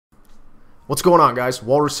What's going on, guys?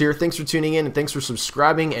 Walrus here. Thanks for tuning in and thanks for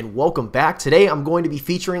subscribing and welcome back. Today I'm going to be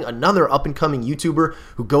featuring another up-and-coming YouTuber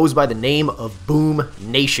who goes by the name of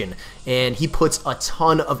Domination, and he puts a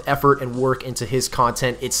ton of effort and work into his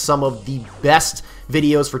content. It's some of the best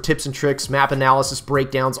videos for tips and tricks, map analysis,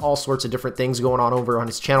 breakdowns, all sorts of different things going on over on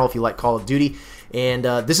his channel if you like Call of Duty. And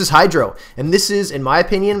this is Hydro, and this is, in my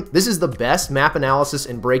opinion, this is the best map analysis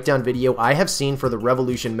and breakdown video I have seen for the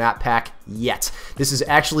Revolution map pack yet. This is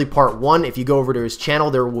actually part 1. If you go over to his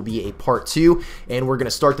channel, there will be a part 2, and we're going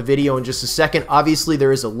to start the video in just a second. Obviously,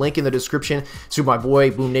 there is a link in the description to my boy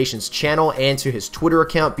Domination's channel and to his Twitter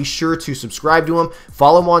account. Be sure to subscribe to him,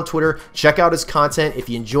 follow him on Twitter, check out his content. If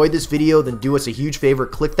you enjoyed this video, then do us a huge favor,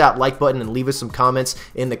 click that like button and leave us some comments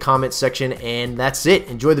in the comment section, and that's it.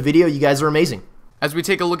 Enjoy the video. You guys are amazing. As we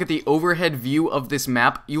take a look at the overhead view of this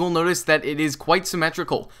map, you will notice that it is quite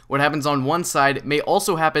symmetrical. What happens on one side may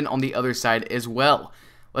also happen on the other side as well.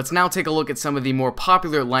 Let's now take a look at some of the more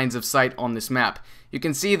popular lines of sight on this map. You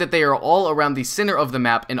can see that they are all around the center of the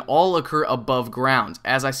map and all occur above ground.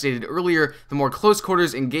 As I stated earlier, the more close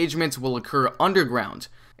quarters engagements will occur underground.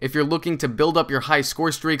 If you're looking to build up your high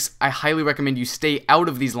score streaks, I highly recommend you stay out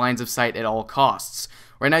of these lines of sight at all costs.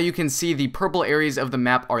 Right now you can see the purple areas of the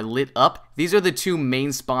map are lit up. These are the two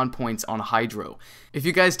main spawn points on Hydro. If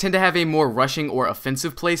you guys tend to have a more rushing or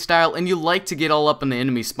offensive play style and you like to get all up in the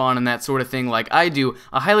enemy spawn and that sort of thing like I do,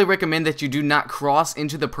 I highly recommend that you do not cross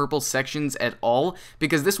into the purple sections at all,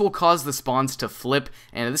 because this will cause the spawns to flip,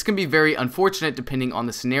 and this can be very unfortunate depending on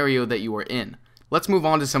the scenario that you are in. Let's move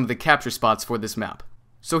on to some of the capture spots for this map.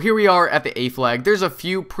 So here we are at the A flag. There's a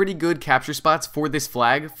few pretty good capture spots for this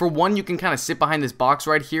flag. For one, you can kind of sit behind this box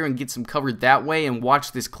right here and get some cover that way and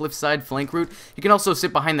watch this cliffside flank route. You can also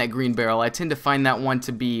sit behind that green barrel. I tend to find that one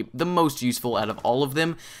to be the most useful out of all of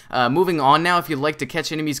them. Moving on now, if you'd like to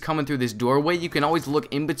catch enemies coming through this doorway, you can always look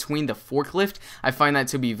in between the forklift. I find that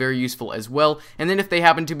to be very useful as well. And then if they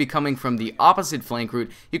happen to be coming from the opposite flank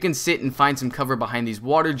route, you can sit and find some cover behind these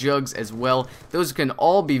water jugs as well. Those can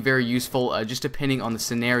all be very useful just depending on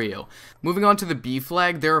the scenario. Moving on to the B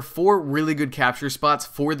flag, there are 4 really good capture spots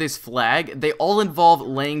for this flag. They all involve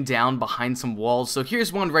laying down behind some walls. So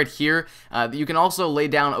here's one right here. You can also lay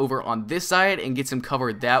down over on this side and get some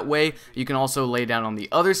cover that way. You can also lay down on the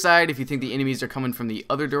other side if you think the enemies are coming from the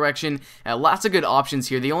other direction. Lots of good options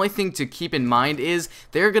here. The only thing to keep in mind is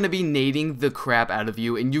they're going to be nading the crap out of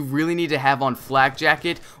you, and you really need to have on flak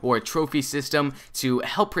jacket or a trophy system to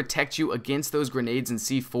help protect you against those grenades in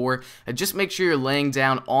C4. Just make sure you're laying down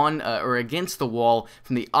on or against the wall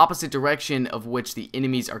from the opposite direction of which the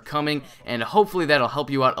enemies are coming, and hopefully that'll help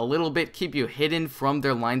you out a little bit, keep you hidden from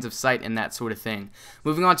their lines of sight and that sort of thing.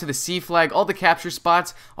 Moving on to the C flag, all the capture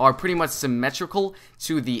spots are pretty much symmetrical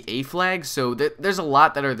to the A flag, so there's a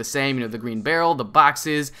lot that are the same. You know, the green barrel, the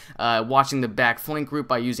boxes, watching the back flank group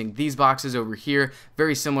by using these boxes over here,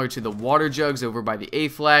 very similar to the water jugs over by the A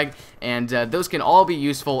flag, and those can all be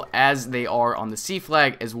useful as they are on the C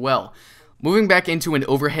flag as well. Moving back into an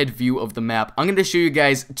overhead view of the map, I'm going to show you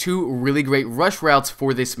guys 2 really great rush routes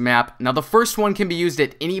for this map. Now, the first one can be used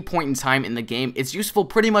at any point in time in the game. It's useful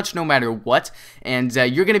pretty much no matter what, and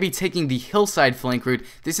you're going to be taking the hillside flank route.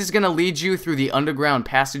 This is going to lead you through the underground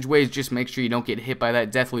passageways. Just make sure you don't get hit by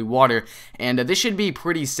that deathly water, and this should be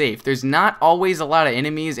pretty safe. There's not always a lot of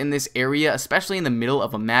enemies in this area, especially in the middle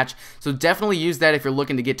of a match, so definitely use that if you're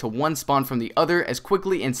looking to get to one spawn from the other as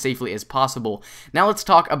quickly and safely as possible. Now let's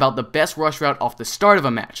talk about the best rush route off the start of a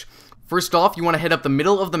match. First off, you want to head up the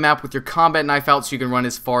middle of the map with your combat knife out so you can run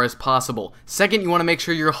as far as possible. Second, you want to make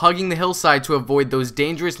sure you're hugging the hillside to avoid those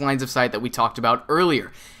dangerous lines of sight that we talked about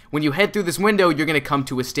earlier. When you head through this window, you're going to come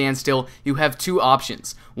to a standstill. You have 2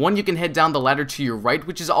 options. One, you can head down the ladder to your right,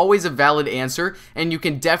 which is always a valid answer, and you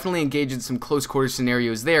can definitely engage in some close quarter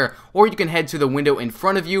scenarios there. Or you can head to the window in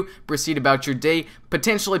front of you, proceed about your day,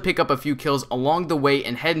 potentially pick up a few kills along the way,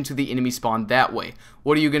 and head into the enemy spawn that way.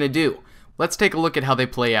 What are you going to do? Let's take a look at how they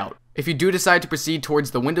play out. If you do decide to proceed towards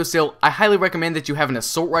the windowsill, I highly recommend that you have an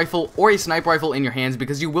assault rifle or a sniper rifle in your hands,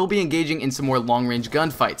 because you will be engaging in some more long-range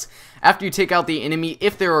gunfights. After you take out the enemy,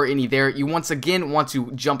 if there are any there, you once again want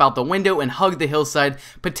to jump out the window and hug the hillside,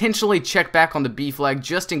 potentially check back on the B flag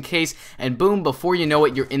just in case, and boom, before you know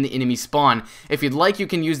it, you're in the enemy spawn. If you'd like, you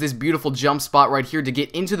can use this beautiful jump spot right here to get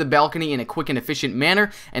into the balcony in a quick and efficient manner,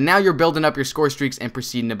 and now you're building up your score streaks and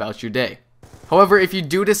proceeding about your day. However, if you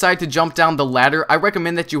do decide to jump down the ladder, I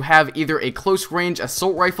recommend that you have either a close range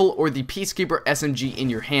assault rifle or the Peacekeeper SMG in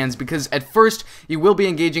your hands, because at first you will be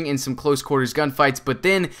engaging in some close quarters gunfights, but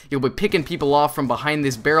then you'll be picking people off from behind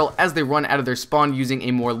this barrel as they run out of their spawn using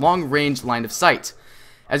a more long range line of sight.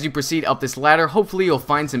 As you proceed up this ladder, hopefully you'll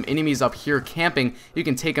find some enemies up here camping. You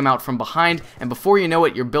can take them out from behind, and before you know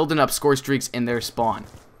it, you're building up score streaks in their spawn.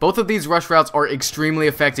 Both of these rush routes are extremely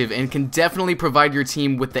effective and can definitely provide your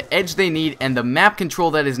team with the edge they need and the map control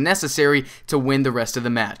that is necessary to win the rest of the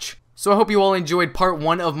match. So I hope you all enjoyed part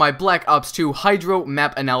 1 of my Black Ops 2 Hydro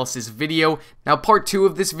map analysis video. Now part 2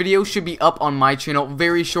 of this video should be up on my channel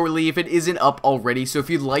very shortly if it isn't up already, so if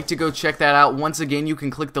you'd like to go check that out, once again you can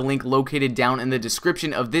click the link located down in the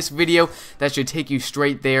description of this video. That should take you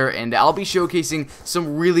straight there, and I'll be showcasing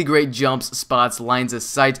some really great jumps, spots, lines of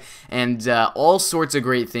sight, and all sorts of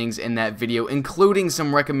great things in that video, including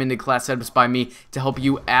some recommended class setups by me to help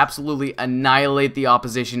you absolutely annihilate the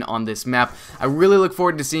opposition on this map. I really look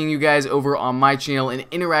forward to seeing you guys over on my channel and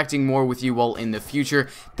interacting more with you all in the future.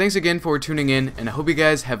 Thanks again for tuning in, and I hope you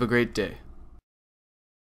guys have a great day.